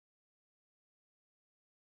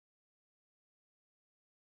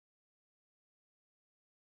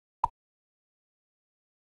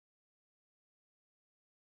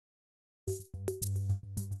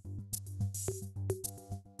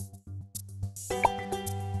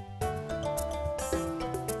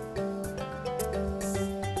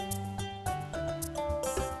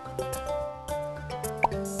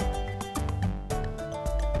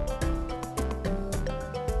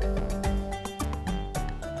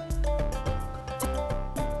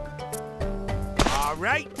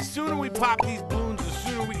right? The sooner we pop these balloons, the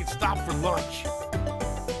sooner we can stop for lunch.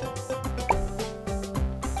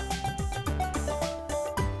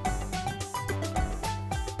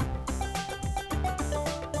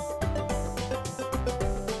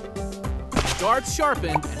 Darts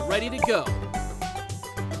sharpened and ready to go.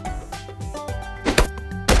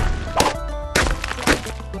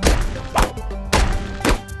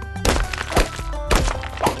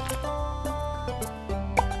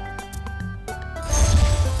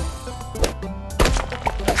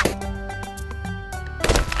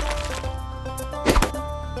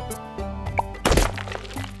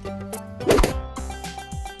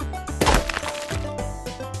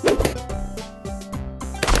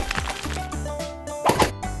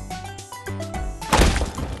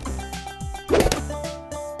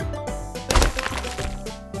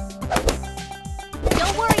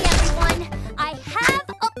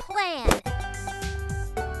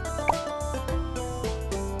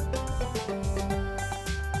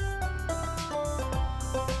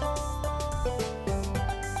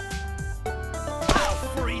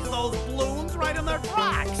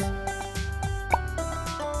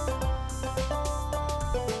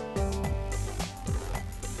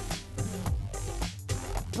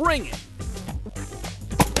 Bring it!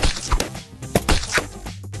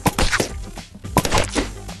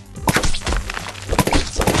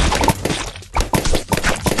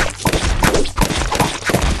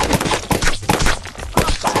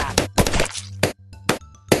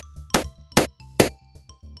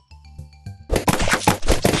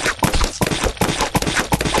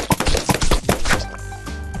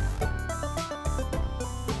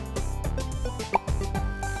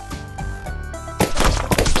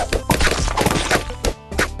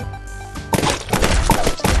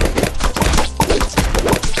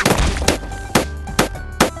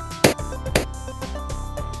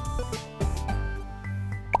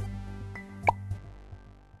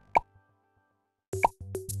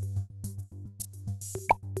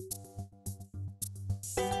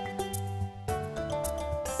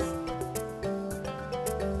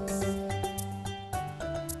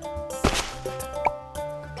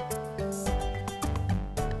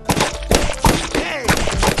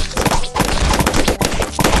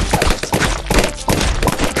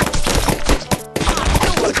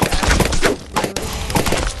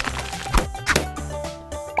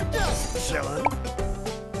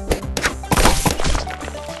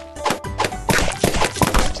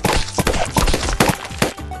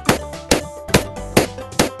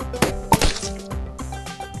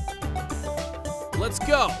 Let's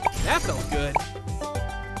go. That felt good.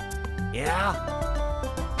 Yeah?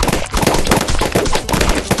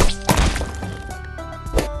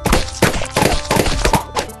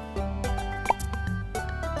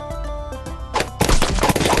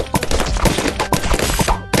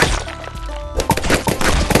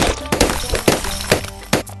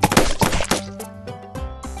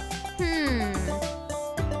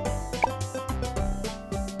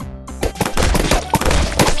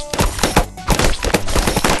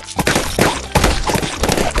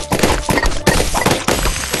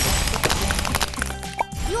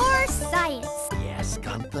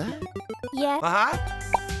 Yes. Uh-huh.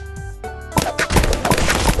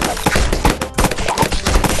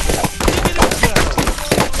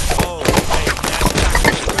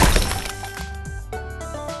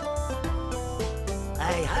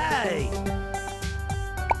 Hey, hey!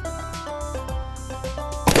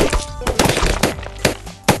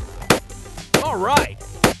 All right.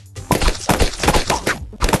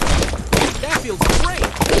 That feels great.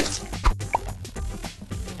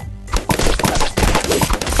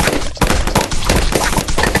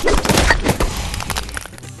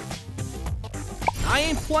 I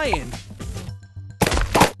ain't playing.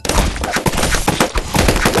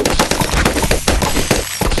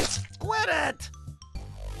 Quit it!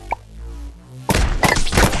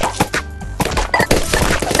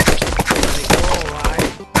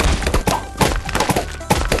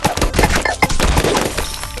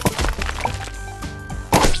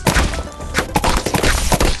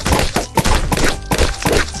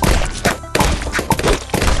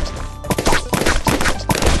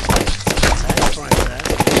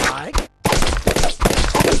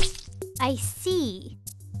 I see.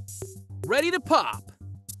 Ready to pop.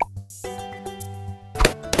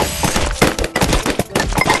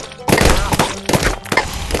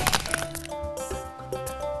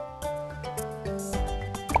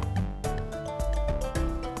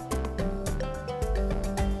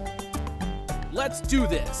 Let's do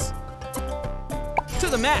this. To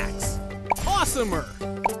the max. Awesomer.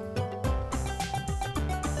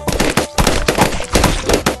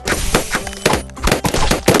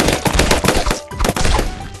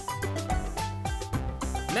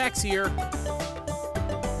 Max here.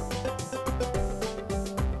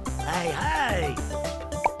 Hey, hey!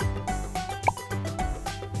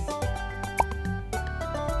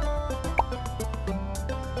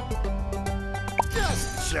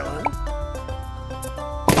 Just chillin'.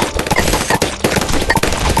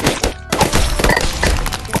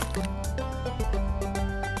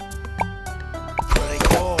 Pretty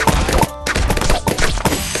cool, right?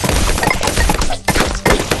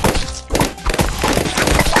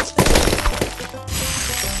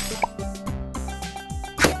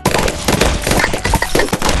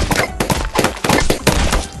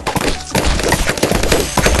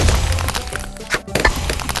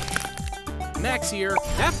 Max here.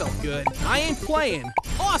 That felt good. I ain't playing.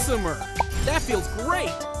 Awesomer. That feels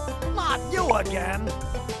great. Not you again!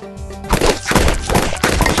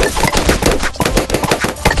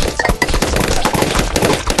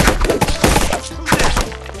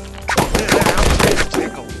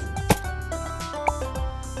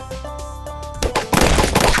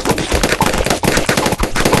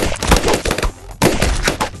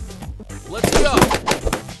 Let's go.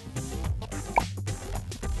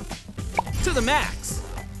 To the max.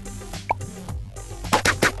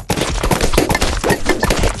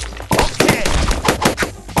 Okay!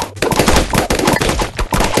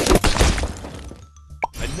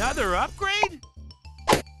 Another upgrade?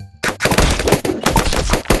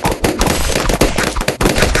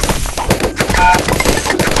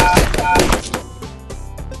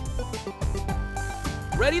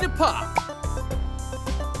 Ready to pop.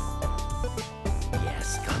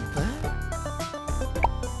 Yes, Gunther?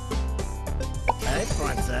 Hey,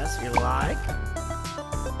 Princess, you like?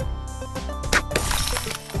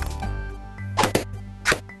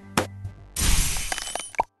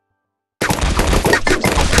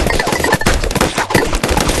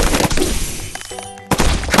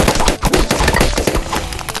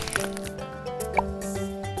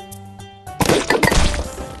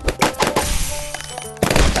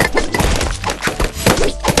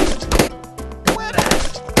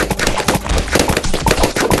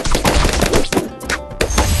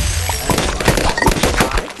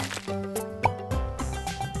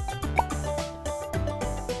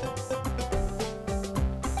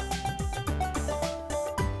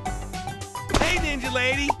 Hey, Ninja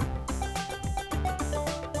Lady!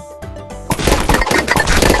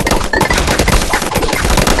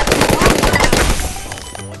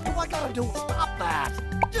 What do I gotta do to stop that?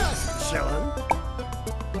 Just chillin'.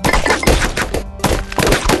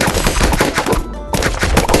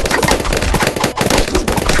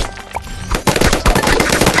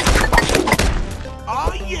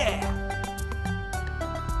 Oh, yeah!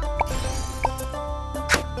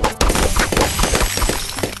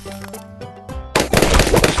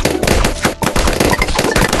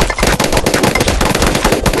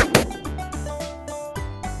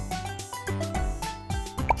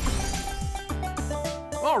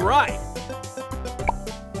 All right.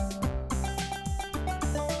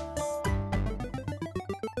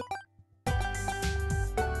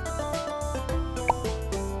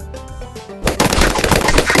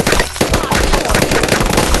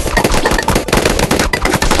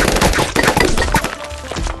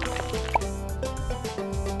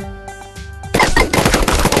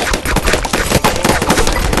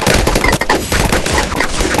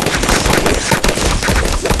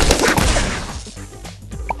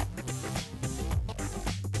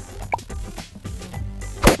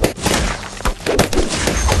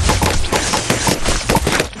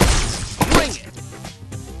 Bring it.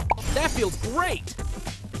 That feels great.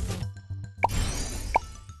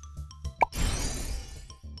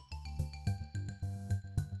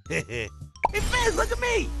 Hey, Fizz, look at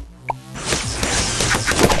me!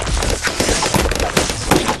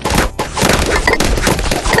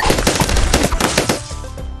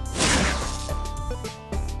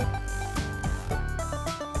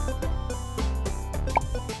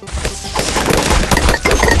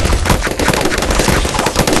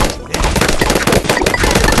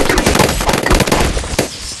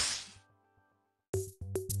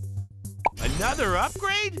 Another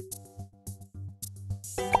upgrade?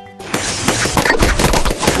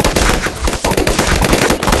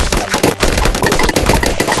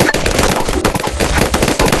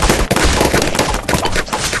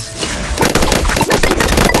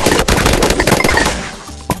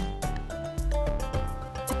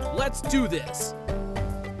 Let's do this.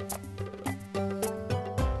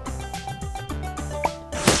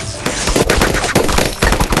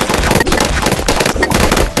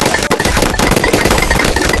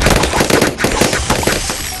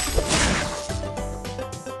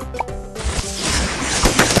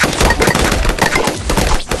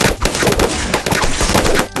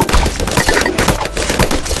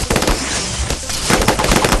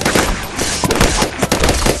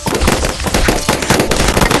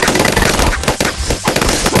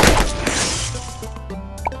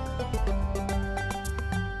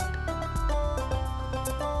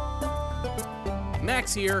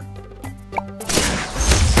 snacks here.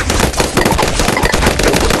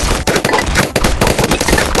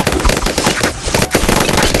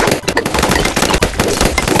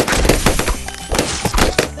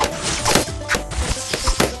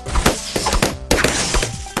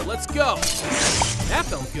 Let's go. That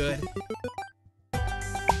felt good.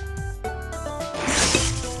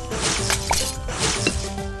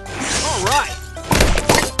 All right.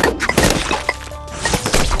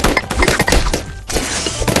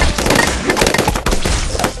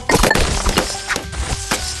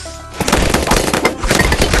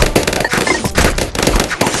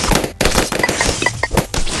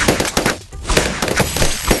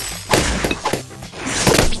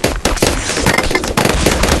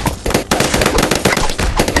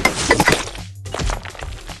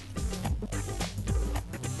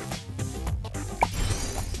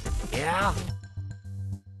 Yeah?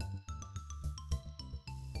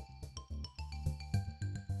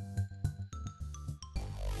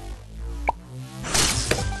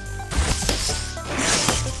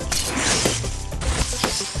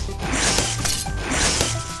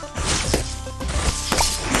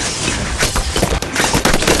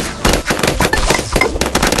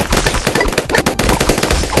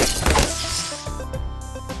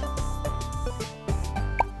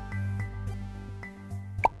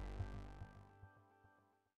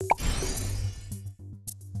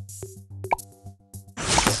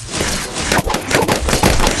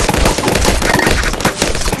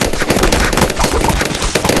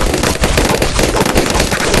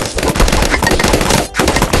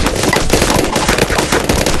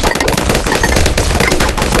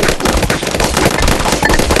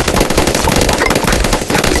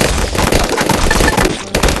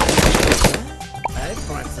 Hey,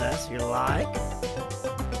 Princess, you like?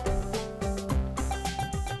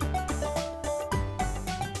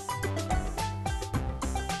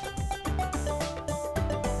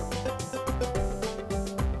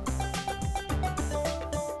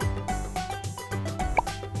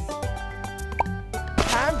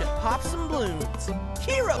 Time to pop some balloons.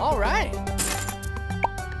 Hero! All right.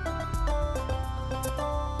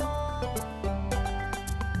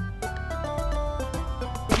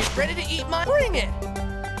 Get ready to eat my... Bring it!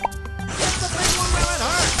 Get the big one where it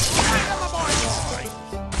hurts! Right on the boy!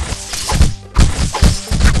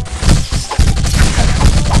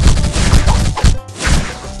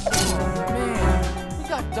 Man, we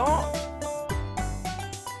got dogs.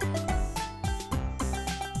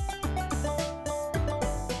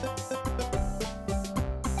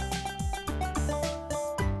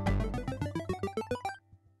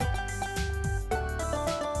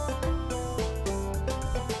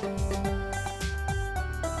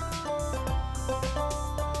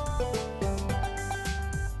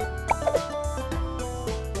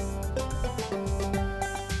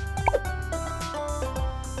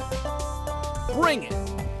 Bring it.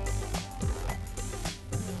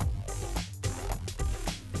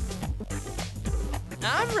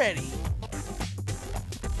 I'm ready.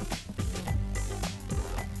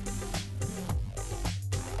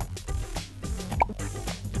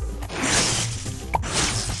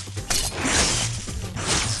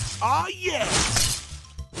 Oh, yeah!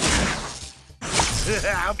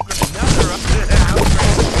 I'm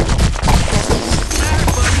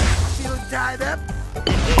Feeling tied up?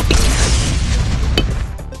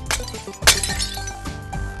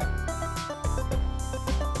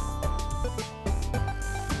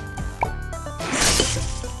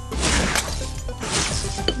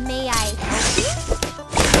 May I help you?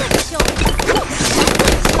 Good choice. Good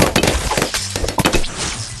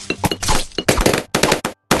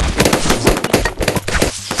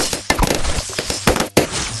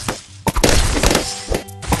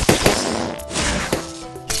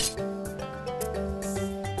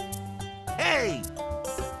Hey!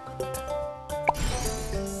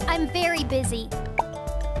 I'm very busy.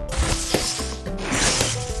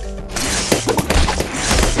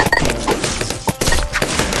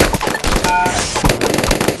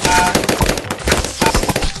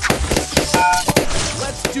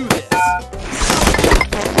 Let's do this.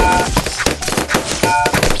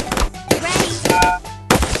 Ready?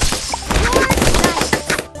 Yours nice.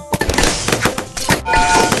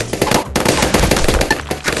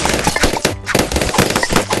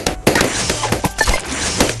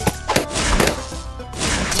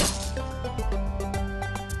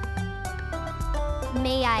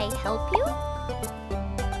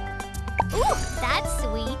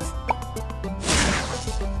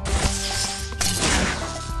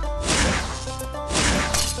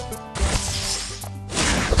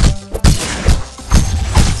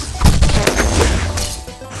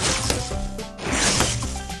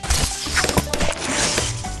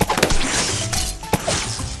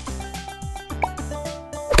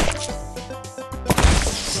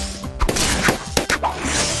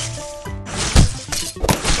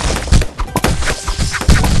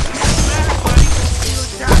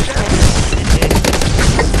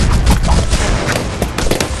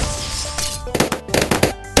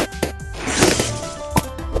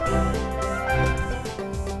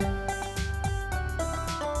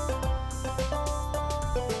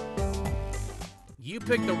 You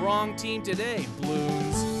picked the wrong team today,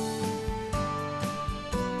 Bloons.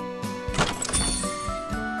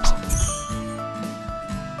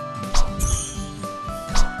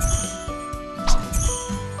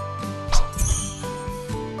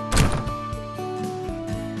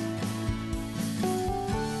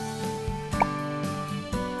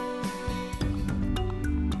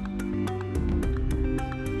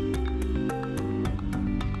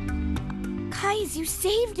 Guys, you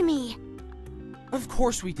saved me. Of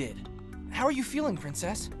course we did. How are you feeling,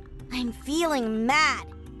 Princess? I'm feeling mad.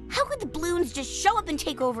 How could the Bloons just show up and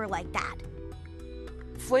take over like that?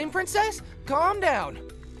 Flame Princess, calm down.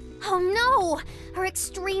 Oh no! Her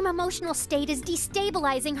extreme emotional state is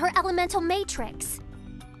destabilizing her elemental matrix.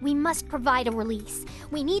 We must provide a release.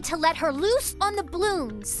 We need to let her loose on the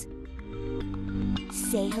Bloons.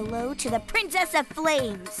 Say hello to the Princess of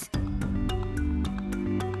Flames.